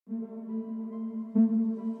What's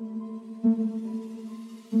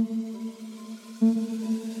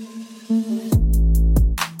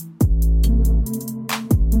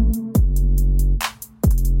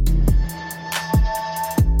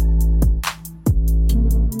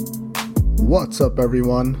up,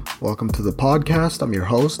 everyone? Welcome to the podcast. I'm your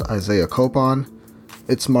host, Isaiah Copon.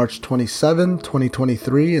 It's March 27,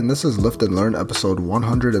 2023, and this is Lift and Learn episode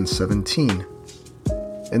 117.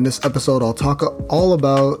 In this episode, I'll talk all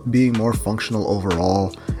about being more functional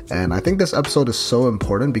overall, and I think this episode is so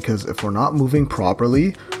important because if we're not moving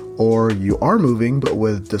properly, or you are moving but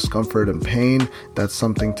with discomfort and pain, that's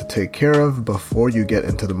something to take care of before you get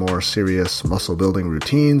into the more serious muscle building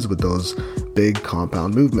routines with those big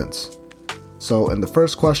compound movements. So in the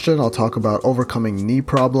first question, I'll talk about overcoming knee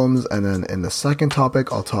problems, and then in the second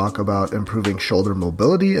topic, I'll talk about improving shoulder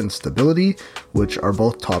mobility and stability, which are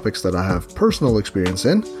both topics that I have personal experience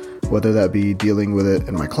in, whether that be dealing with it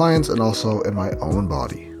in my clients and also in my own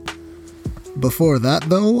body. Before that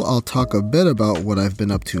though, I'll talk a bit about what I've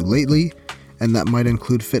been up to lately, and that might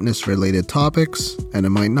include fitness-related topics, and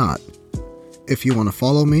it might not. If you want to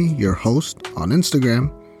follow me, your host, on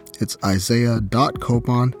Instagram, it's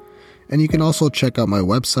isaiah.copon, and you can also check out my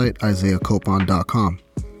website, isaiahcopon.com.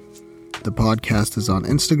 The podcast is on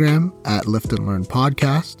Instagram at Lift and Learn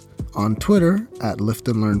Podcast, on Twitter at Lift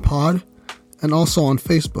and Learn Pod, and also on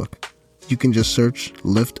Facebook. You can just search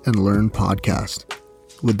Lift and Learn Podcast.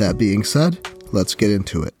 With that being said, let's get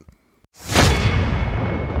into it.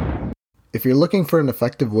 If you're looking for an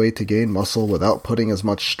effective way to gain muscle without putting as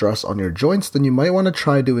much stress on your joints, then you might want to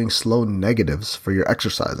try doing slow negatives for your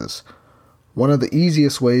exercises. One of the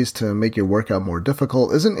easiest ways to make your workout more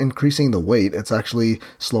difficult isn't increasing the weight, it's actually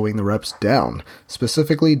slowing the reps down,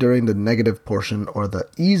 specifically during the negative portion or the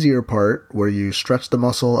easier part where you stretch the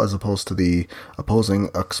muscle as opposed to the opposing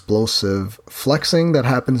explosive flexing that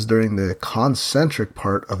happens during the concentric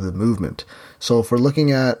part of the movement. So if we're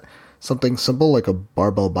looking at something simple like a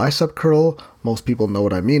barbell bicep curl, most people know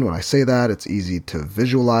what I mean when I say that, it's easy to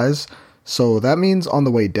visualize. So that means on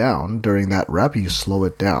the way down, during that rep, you slow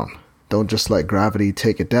it down. Don't just let gravity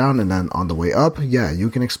take it down, and then on the way up, yeah, you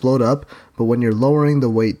can explode up, but when you're lowering the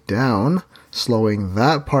weight down, slowing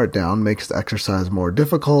that part down makes the exercise more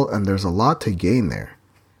difficult, and there's a lot to gain there.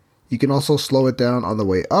 You can also slow it down on the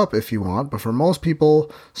way up if you want, but for most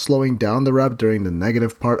people, slowing down the rep during the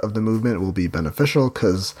negative part of the movement will be beneficial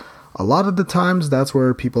because a lot of the times that's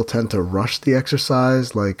where people tend to rush the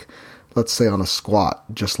exercise, like let's say on a squat,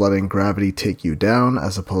 just letting gravity take you down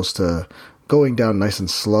as opposed to going down nice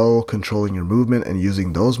and slow, controlling your movement and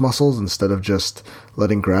using those muscles instead of just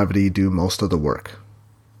letting gravity do most of the work.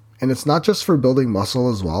 And it's not just for building muscle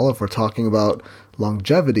as well. If we're talking about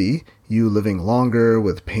longevity, you living longer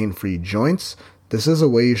with pain-free joints, this is a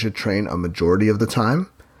way you should train a majority of the time.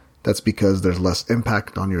 That's because there's less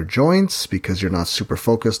impact on your joints, because you're not super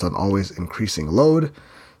focused on always increasing load.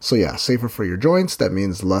 So yeah, safer for your joints, that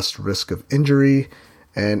means less risk of injury.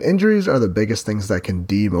 And injuries are the biggest things that can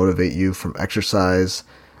demotivate you from exercise,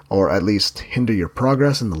 or at least hinder your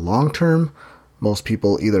progress in the long term. Most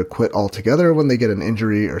people either quit altogether when they get an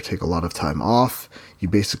injury or take a lot of time off. You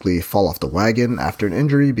basically fall off the wagon after an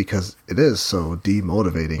injury because it is so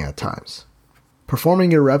demotivating at times.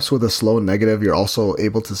 Performing your reps with a slow negative, you're also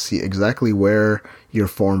able to see exactly where your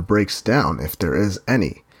form breaks down, if there is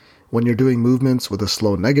any. When you're doing movements with a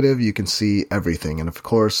slow negative, you can see everything. And of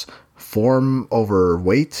course, form over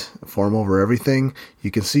weight, form over everything. You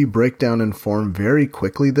can see breakdown in form very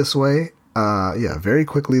quickly this way. Very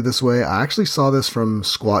quickly this way. I actually saw this from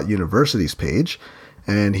Squat University's page,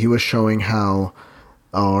 and he was showing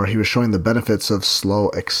the benefits of slow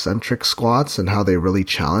eccentric squats and how they really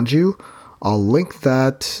challenge you. I'll link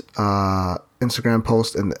that Instagram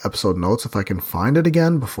post in the episode notes if I can find it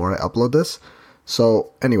again before I upload this.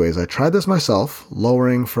 So anyways, I tried this myself,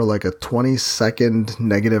 lowering for like a 20-second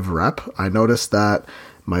negative rep. I noticed that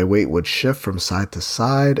my weight would shift from side to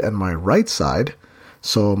side and my right side.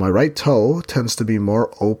 So my right toe tends to be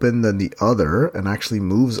more open than the other and actually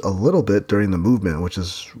moves a little bit during the movement, which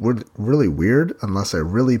is really weird unless I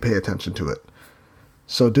really pay attention to it.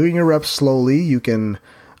 So doing your reps slowly, you can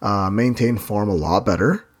maintain form a lot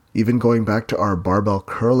better. Even going back to our barbell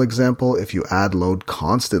curl example, if you add load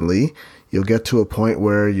constantly, you'll get to a point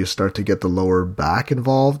where you start to get the lower back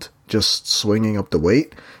involved, just swinging up the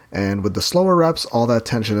weight. And with the slower reps, all that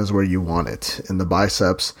tension is where you want it, in the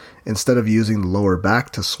biceps, instead of using the lower back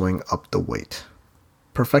to swing up the weight.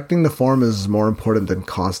 Perfecting the form is more important than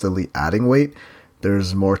constantly adding weight.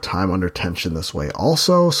 There's more time under tension this way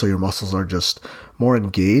also, so your muscles are just more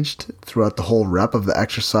engaged throughout the whole rep of the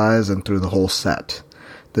exercise and through the whole set.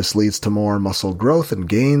 This leads to more muscle growth and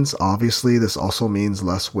gains. Obviously, this also means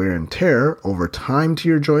less wear and tear over time to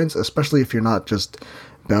your joints, especially if you're not just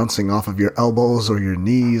bouncing off of your elbows or your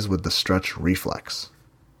knees with the stretch reflex.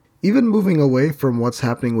 Even moving away from what's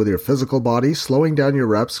happening with your physical body, slowing down your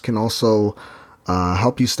reps can also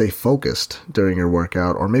help you stay focused during your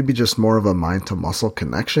workout, or maybe just more of a mind-to-muscle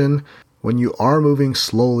connection. When you are moving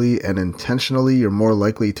slowly and intentionally, you're more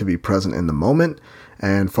likely to be present in the moment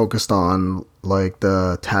and focused on like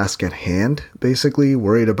the task at hand, basically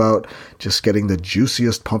worried about just getting the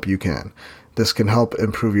juiciest pump you can. This can help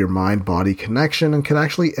improve your mind-body connection and can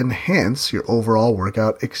actually enhance your overall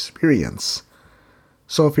workout experience.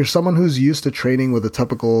 So if you're someone who's used to training with a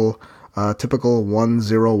typical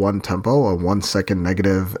 1-0-1 tempo, a 1 second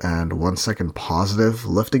negative and 1 second positive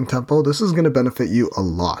lifting tempo, this is going to benefit you a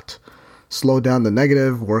lot. Slow down the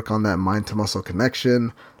negative, work on that mind-to-muscle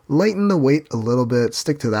connection, lighten the weight a little bit,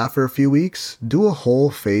 stick to that for a few weeks, do a whole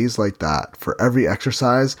phase like that for every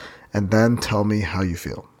exercise, and then tell me how you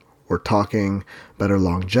feel. We're talking better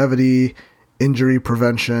longevity, injury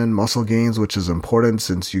prevention, muscle gains, which is important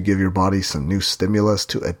since you give your body some new stimulus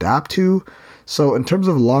to adapt to. So in terms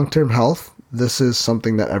of long-term health, this is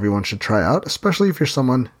something that everyone should try out, especially if you're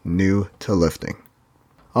someone new to lifting.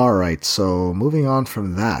 Alright, so moving on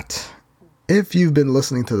from that. If you've been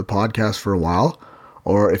listening to the podcast for a while,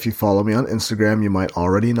 or if you follow me on Instagram, you might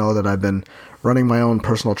already know that I've been running my own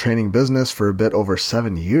personal training business for a bit over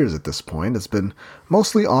 7 years at this point. It's been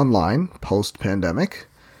mostly online, post-pandemic.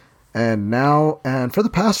 And for the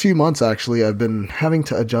past few months, actually, I've been having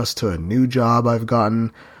to adjust to a new job I've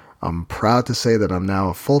gotten. I'm proud to say that I'm now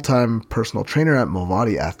a full-time personal trainer at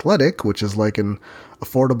Movati Athletic, which is like an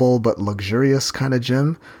affordable but luxurious kind of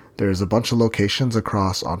gym. There's a bunch of locations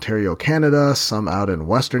across Ontario, Canada, some out in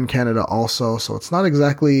Western Canada also, so it's not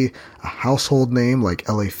exactly a household name like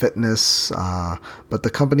LA Fitness, but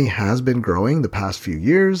the company has been growing the past few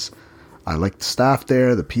years. I like the staff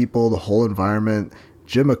there, the people, the whole environment.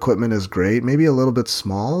 Gym equipment is great, maybe a little bit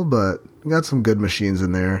small, but we got some good machines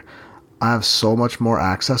in there. I have so much more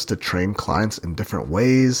access to train clients in different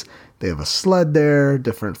ways. They have a sled there,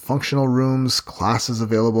 different functional rooms, classes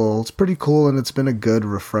available. It's pretty cool, and it's been a good,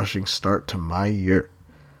 refreshing start to my year.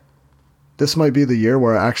 This might be the year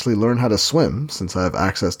where I actually learn how to swim, since I have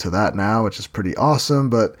access to that now, which is pretty awesome,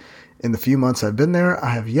 but in the few months I've been there, I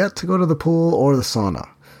have yet to go to the pool or the sauna.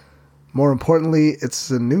 More importantly, it's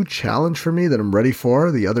a new challenge for me that I'm ready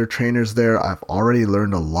for. The other trainers there I've already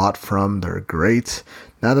learned a lot from. They're great.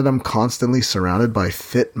 Now that I'm constantly surrounded by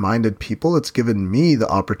fit-minded people, it's given me the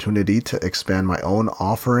opportunity to expand my own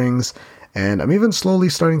offerings, and I'm even slowly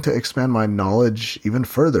starting to expand my knowledge even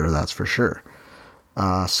further, that's for sure.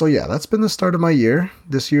 So yeah, that's been the start of my year.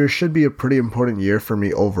 This year should be a pretty important year for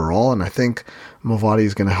me overall, and I think Movati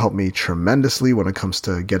is going to help me tremendously when it comes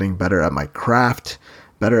to getting better at my craft,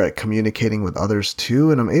 better at communicating with others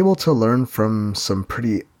too, and I'm able to learn from some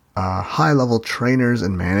pretty high-level trainers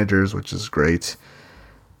and managers, which is great.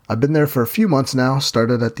 I've been there for a few months now,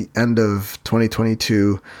 started at the end of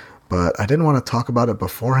 2022, but I didn't want to talk about it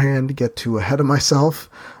beforehand, get too ahead of myself.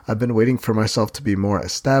 I've been waiting for myself to be more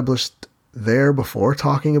established there before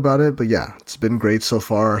talking about it, but yeah, it's been great so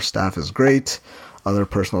far. Our staff is great. Other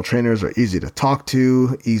personal trainers are easy to talk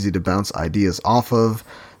to, easy to bounce ideas off of.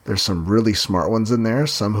 There's some really smart ones in there,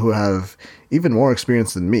 some who have even more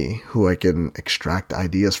experience than me, who I can extract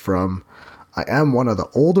ideas from. I am one of the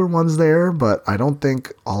older ones there, but I don't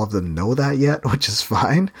think all of them know that yet, which is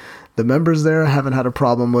fine. The members there I haven't had a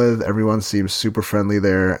problem with. Everyone seems super friendly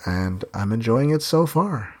there, and I'm enjoying it so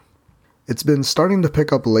far. It's been starting to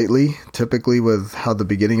pick up lately, typically with how the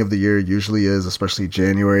beginning of the year usually is, especially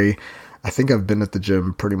January. I think I've been at the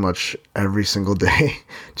gym pretty much every single day,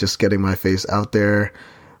 just getting my face out there.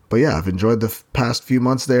 But yeah, I've enjoyed the past few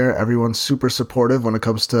months there. Everyone's super supportive when it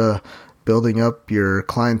comes to building up your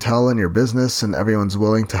clientele and your business, and everyone's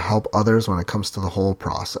willing to help others when it comes to the whole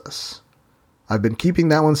process. I've been keeping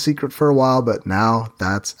that one secret for a while, but now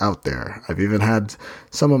that's out there. I've even had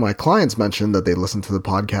some of my clients mention that they listen to the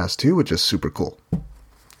podcast too, which is super cool.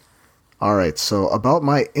 Alright, so about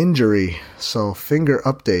my injury. So finger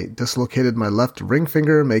update. Dislocated my left ring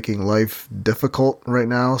finger, making life difficult right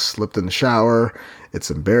now. Slipped in the shower.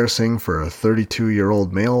 It's embarrassing for a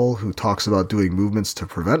 32-year-old male who talks about doing movements to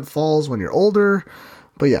prevent falls when you're older.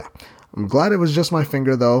 But yeah, I'm glad it was just my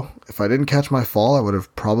finger though. If I didn't catch my fall, I would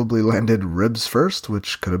have probably landed ribs first,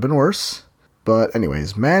 which could have been worse. But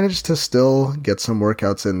anyways, managed to still get some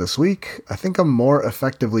workouts in this week. I think I'm more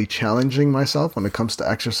effectively challenging myself when it comes to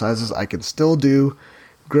exercises I can still do.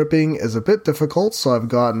 Gripping is a bit difficult, so I've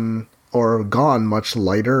gone much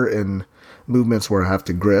lighter in movements where I have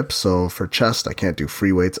to grip. So for chest, I can't do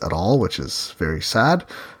free weights at all, which is very sad.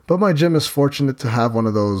 But my gym is fortunate to have one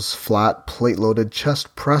of those flat plate-loaded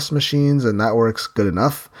chest press machines, and that works good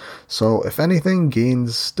enough. So if anything,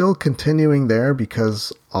 gain's still continuing there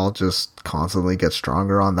because I'll just constantly get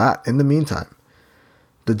stronger on that in the meantime.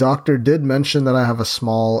 The doctor did mention that I have a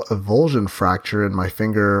small avulsion fracture in my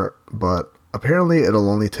finger, but apparently it'll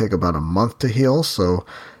only take about a month to heal, so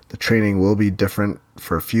the training will be different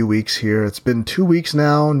for a few weeks here. It's been 2 weeks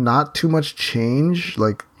now, not too much change,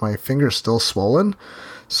 like my finger's still swollen,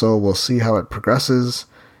 so we'll see how it progresses.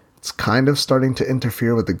 It's kind of starting to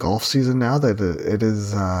interfere with the golf season now that it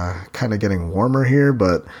is kind of getting warmer here,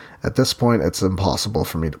 but at this point it's impossible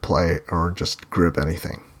for me to play or just grip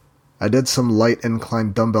anything. I did some light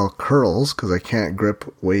incline dumbbell curls because I can't grip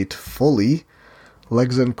weight fully.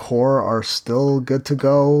 Legs and core are still good to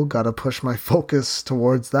go. Gotta push my focus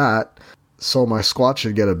towards that. So my squat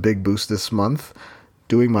should get a big boost this month.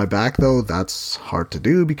 Doing my back though, that's hard to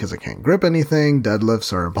do because I can't grip anything.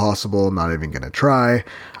 Deadlifts are impossible, not even gonna try.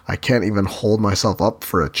 I can't even hold myself up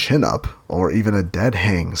for a chin up or even a dead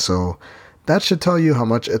hang. So that should tell you how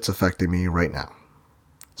much it's affecting me right now.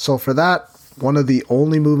 So for that, one of the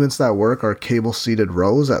only movements that work are cable seated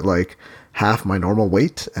rows at like half my normal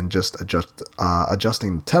weight and just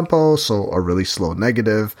adjusting the tempo. So a really slow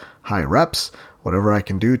negative, high reps, whatever I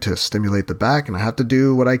can do to stimulate the back, and I have to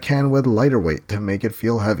do what I can with lighter weight to make it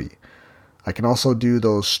feel heavy. I can also do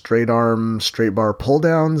those straight arm, straight bar pull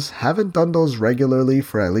downs. Haven't done those regularly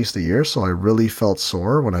for at least a year, so I really felt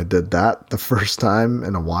sore when I did that the first time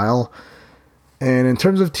in a while. And in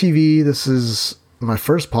terms of TV, this is my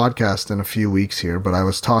first podcast in a few weeks here, but I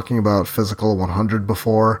was talking about Physical 100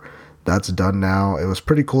 before. That's done now. It was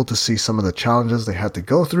pretty cool to see some of the challenges they had to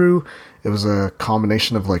go through. It was a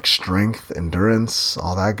combination of like strength, endurance,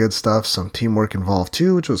 all that good stuff. Some teamwork involved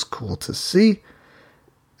too, which was cool to see.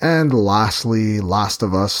 And lastly, Last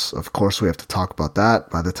of Us. Of course, we have to talk about that.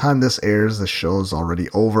 By the time this airs, the show's already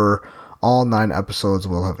over. All 9 episodes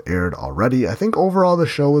will have aired already. I think overall the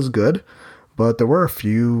show was good, but there were a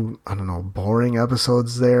few, boring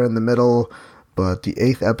episodes there in the middle. But the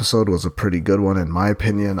 8th episode was a pretty good one in my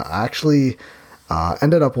opinion. I actually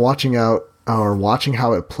ended up watching how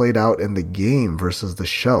it played out in the game versus the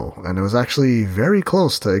show. And it was actually very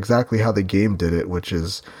close to exactly how the game did it, which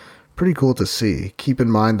is pretty cool to see. Keep in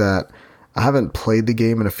mind that I haven't played the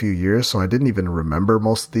game in a few years, so I didn't even remember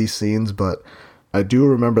most of these scenes, but I do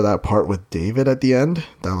remember that part with David at the end.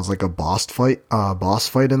 That was like a boss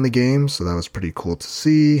fight in the game, so that was pretty cool to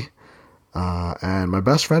see. And my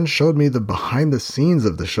best friend showed me the behind the scenes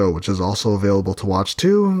of the show, which is also available to watch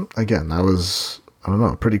too. Again, that was,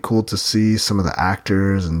 pretty cool to see some of the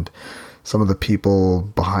actors and some of the people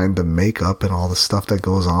behind the makeup and all the stuff that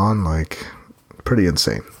goes on. Like, pretty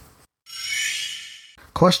insane.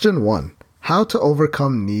 Question 1. How to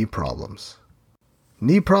overcome knee problems.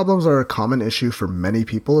 Knee problems are a common issue for many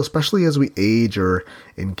people, especially as we age or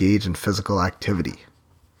engage in physical activity.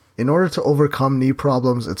 In order to overcome knee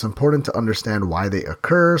problems, it's important to understand why they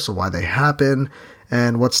occur, so why they happen,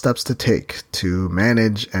 and what steps to take to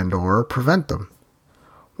manage and or prevent them.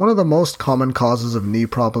 One of the most common causes of knee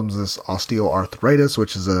problems is osteoarthritis,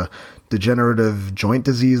 which is a degenerative joint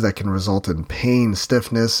disease that can result in pain,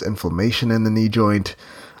 stiffness, inflammation in the knee joint.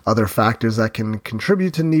 Other factors that can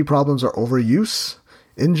contribute to knee problems are overuse,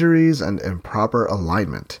 injuries, and improper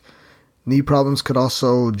alignment. Knee problems could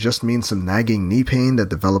also just mean some nagging knee pain that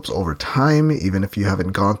develops over time, even if you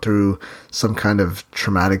haven't gone through some kind of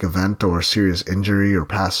traumatic event or serious injury or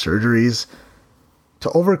past surgeries.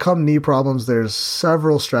 To overcome knee problems, there's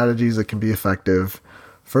several strategies that can be effective.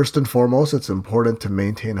 First and foremost, it's important to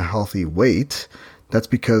maintain a healthy weight. That's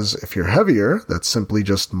because if you're heavier, that's simply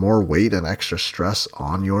just more weight and extra stress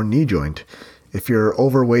on your knee joint. If you're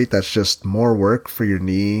overweight, that's just more work for your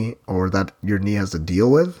knee, or that your knee has to deal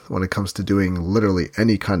with when it comes to doing literally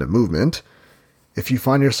any kind of movement. If you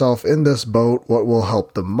find yourself in this boat, what will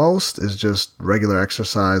help the most is just regular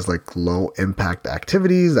exercise, like low impact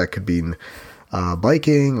activities. That could be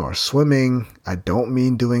biking or swimming. I don't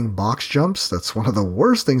mean doing box jumps. That's one of the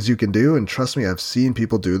worst things you can do, and trust me, I've seen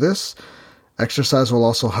people do this. Exercise will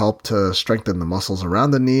also help to strengthen the muscles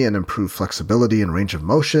around the knee and improve flexibility and range of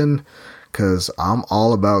motion, because I'm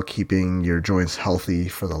all about keeping your joints healthy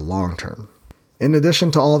for the long term. In addition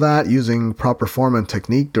to all that, using proper form and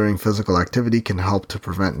technique during physical activity can help to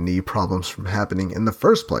prevent knee problems from happening in the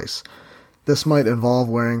first place. This might involve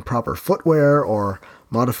wearing proper footwear or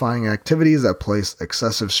modifying activities that place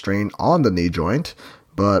excessive strain on the knee joint,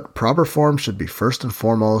 But proper form should be first and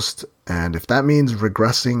foremost, and if that means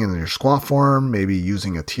regressing in your squat form, maybe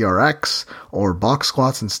using a TRX or box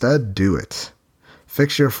squats instead, do it.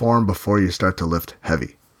 Fix your form before you start to lift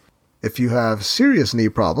heavy. If you have serious knee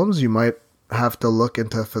problems, you might have to look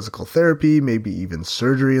into physical therapy, maybe even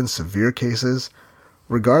surgery in severe cases.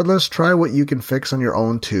 Regardless, try what you can fix on your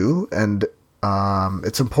own too, and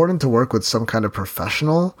it's important to work with some kind of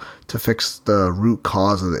professional to fix the root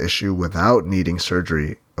cause of the issue without needing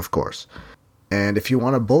surgery, of course. And if you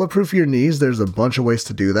want to bulletproof your knees, there's a bunch of ways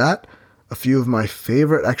to do that. A few of my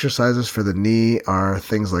favorite exercises for the knee are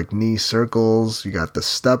things like knee circles. You got the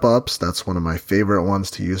step ups. That's one of my favorite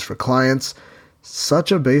ones to use for clients.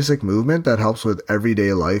 Such a basic movement that helps with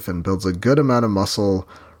everyday life and builds a good amount of muscle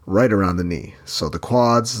right around the knee. So the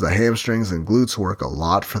quads, the hamstrings, and glutes work a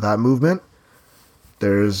lot for that movement.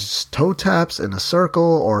 There's toe taps in a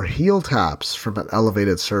circle or heel taps from an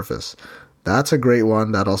elevated surface. That's a great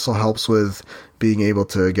one. That also helps with being able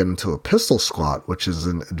to get into a pistol squat, which is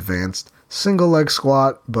an advanced single leg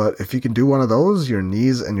squat. But if you can do one of those, your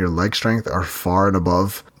knees and your leg strength are far and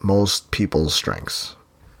above most people's strengths.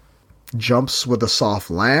 Jumps with a soft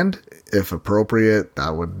land, if appropriate,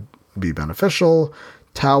 that would be beneficial.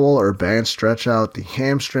 Towel or band stretch out the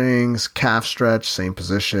hamstrings, calf stretch, same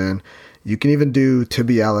position. You can even do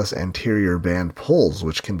tibialis anterior band pulls,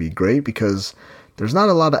 which can be great because there's not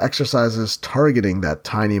a lot of exercises targeting that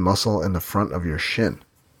tiny muscle in the front of your shin.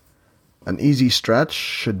 An easy stretch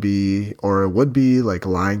should be, or it would be, like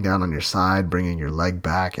lying down on your side, bringing your leg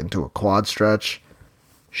back into a quad stretch.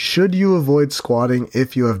 Should you avoid squatting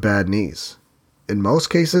if you have bad knees? In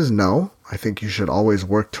most cases, no. I think you should always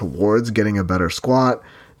work towards getting a better squat,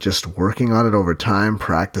 just working on it over time,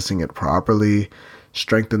 practicing it properly,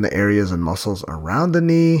 strengthen the areas and muscles around the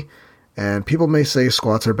knee. And people may say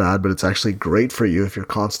squats are bad, but it's actually great for you if you're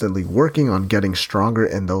constantly working on getting stronger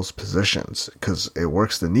in those positions because it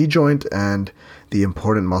works the knee joint and the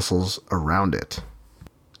important muscles around it.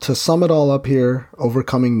 To sum it all up here,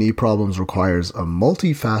 overcoming knee problems requires a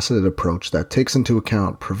multifaceted approach that takes into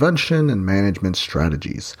account prevention and management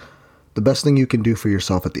strategies. The best thing you can do for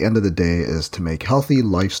yourself at the end of the day is to make healthy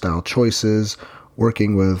lifestyle choices,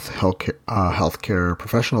 working with healthcare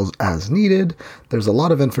professionals as needed. There's a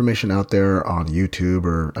lot of information out there on YouTube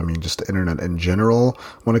or, just the internet in general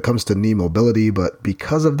when it comes to knee mobility, but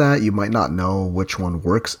because of that, you might not know which one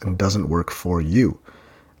works and doesn't work for you.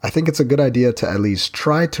 I think it's a good idea to at least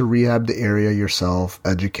try to rehab the area yourself,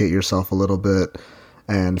 educate yourself a little bit,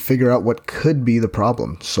 and figure out what could be the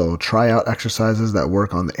problem. So try out exercises that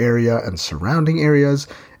work on the area and surrounding areas,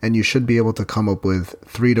 and you should be able to come up with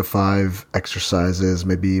 3 to 5 exercises,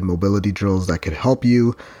 maybe mobility drills that could help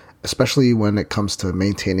you, especially when it comes to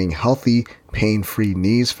maintaining healthy, pain-free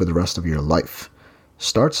knees for the rest of your life.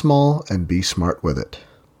 Start small and be smart with it.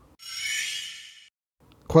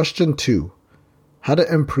 Question 2. How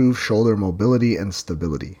to improve shoulder mobility and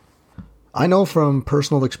stability. I know from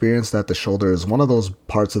personal experience that the shoulder is one of those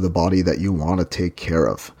parts of the body that you want to take care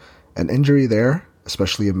of. An injury there,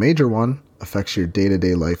 especially a major one, affects your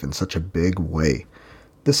day-to-day life in such a big way.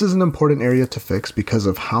 This is an important area to fix because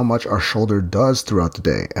of how much our shoulder does throughout the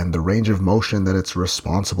day and the range of motion that it's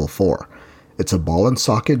responsible for. It's a ball and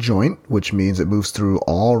socket joint, which means it moves through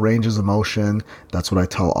all ranges of motion. That's what I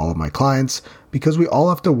tell all of my clients, because we all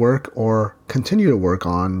have to work or continue to work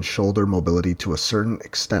on shoulder mobility to a certain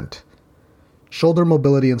extent. Shoulder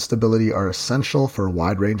mobility and stability are essential for a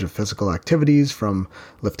wide range of physical activities, from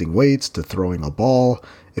lifting weights to throwing a ball.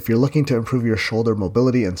 If you're looking to improve your shoulder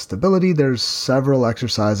mobility and stability, there's several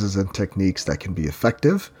exercises and techniques that can be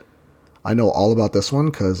effective. I know all about this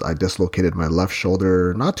one because I dislocated my left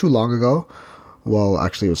shoulder not too long ago. Well,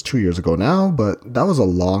 actually it was 2 years ago now, but that was a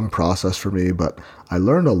long process for me, but I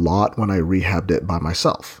learned a lot when I rehabbed it by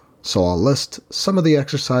myself. So I'll list some of the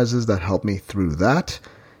exercises that helped me through that.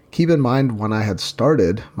 Keep in mind, when I had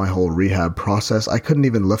started my whole rehab process, I couldn't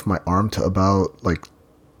even lift my arm to about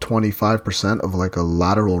 25% of a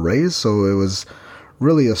lateral raise. So it was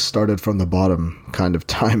really a started from the bottom kind of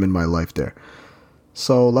time in my life there.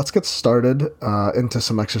 So let's get started into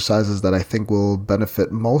some exercises that I think will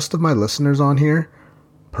benefit most of my listeners on here.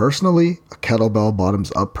 Personally, a kettlebell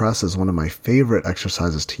bottoms up press is one of my favorite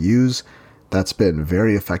exercises to use. That's been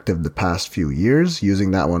very effective the past few years,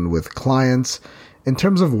 using that one with clients. In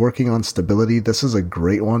terms of working on stability, this is a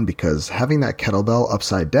great one because having that kettlebell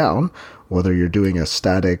upside down, whether you're doing a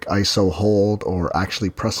static iso hold or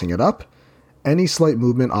actually pressing it up, any slight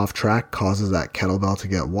movement off track causes that kettlebell to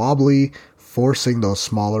get wobbly, forcing those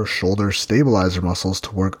smaller shoulder stabilizer muscles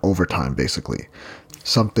to work overtime, basically.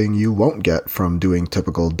 Something you won't get from doing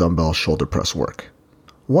typical dumbbell shoulder press work.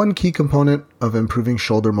 One key component of improving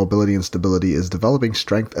shoulder mobility and stability is developing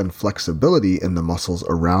strength and flexibility in the muscles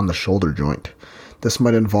around the shoulder joint. This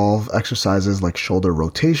might involve exercises like shoulder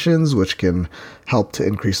rotations, which can help to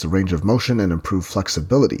increase the range of motion and improve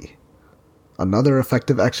flexibility. Another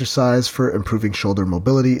effective exercise for improving shoulder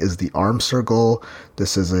mobility is the arm circle.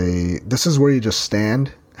 This is where you just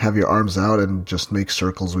stand, have your arms out, and just make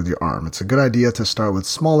circles with your arm. It's a good idea to start with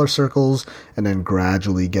smaller circles and then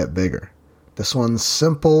gradually get bigger. This one's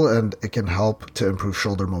simple and it can help to improve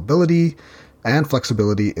shoulder mobility and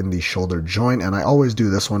flexibility in the shoulder joint, and I always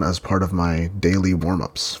do this one as part of my daily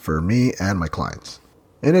warm-ups for me and my clients.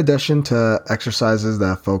 In addition to exercises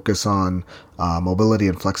that focus on mobility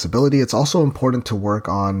and flexibility, it's also important to work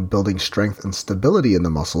on building strength and stability in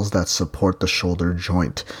the muscles that support the shoulder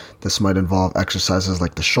joint. This might involve exercises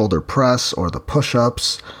like the shoulder press or the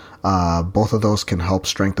push-ups. Both of those can help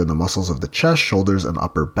strengthen the muscles of the chest, shoulders, and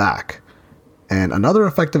upper back. And another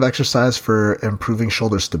effective exercise for improving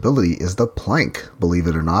shoulder stability is the plank. Believe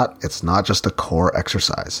it or not, it's not just a core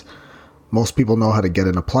exercise. Most people know how to get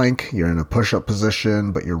in a plank. You're in a push-up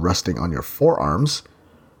position, but you're resting on your forearms.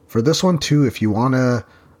 For this one too, if you want to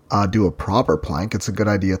do a proper plank, it's a good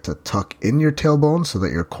idea to tuck in your tailbone so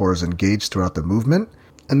that your core is engaged throughout the movement.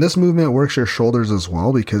 And this movement works your shoulders as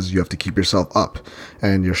well because you have to keep yourself up.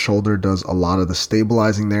 And your shoulder does a lot of the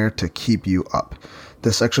stabilizing there to keep you up.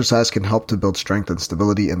 This exercise can help to build strength and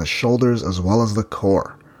stability in the shoulders as well as the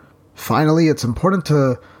core. Finally, it's important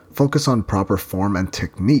to focus on proper form and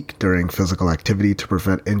technique during physical activity to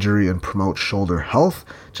prevent injury and promote shoulder health.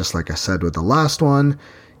 Just like I said with the last one,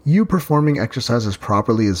 you performing exercises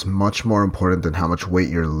properly is much more important than how much weight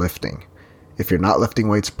you're lifting. If you're not lifting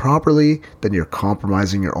weights properly, then you're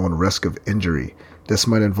compromising your own risk of injury. This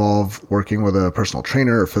might involve working with a personal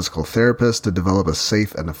trainer or physical therapist to develop a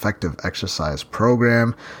safe and effective exercise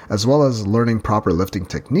program, as well as learning proper lifting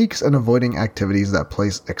techniques and avoiding activities that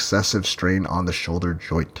place excessive strain on the shoulder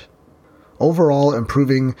joint. Overall,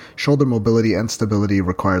 improving shoulder mobility and stability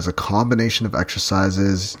requires a combination of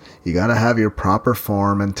exercises. You gotta have your proper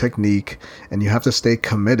form and technique, and you have to stay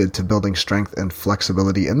committed to building strength and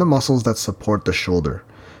flexibility in the muscles that support the shoulder.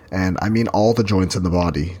 And I mean all the joints in the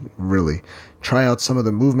body, really. Try out some of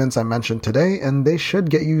the movements I mentioned today, and they should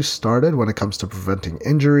get you started when it comes to preventing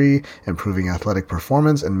injury, improving athletic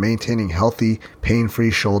performance, and maintaining healthy,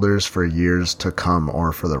 pain-free shoulders for years to come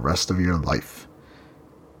or for the rest of your life.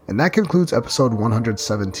 And that concludes episode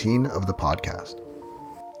 117 of the podcast.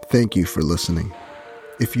 Thank you for listening.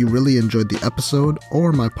 If you really enjoyed the episode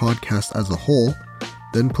or my podcast as a whole,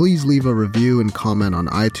 then please leave a review and comment on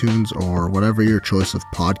iTunes or whatever your choice of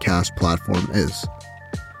podcast platform is.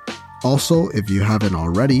 Also, if you haven't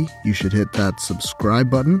already, you should hit that subscribe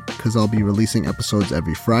button because I'll be releasing episodes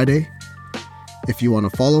every Friday. If you want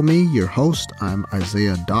to follow me, your host, I'm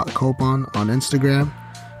Isaiah.Copon on Instagram,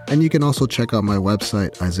 and you can also check out my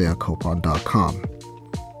website, isaiahcopon.com.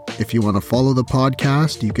 If you want to follow the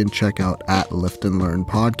podcast, you can check out @Lift and Learn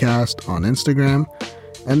Podcast on Instagram,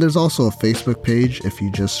 and there's also a Facebook page if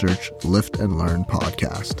you just search Lift and Learn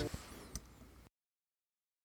Podcast.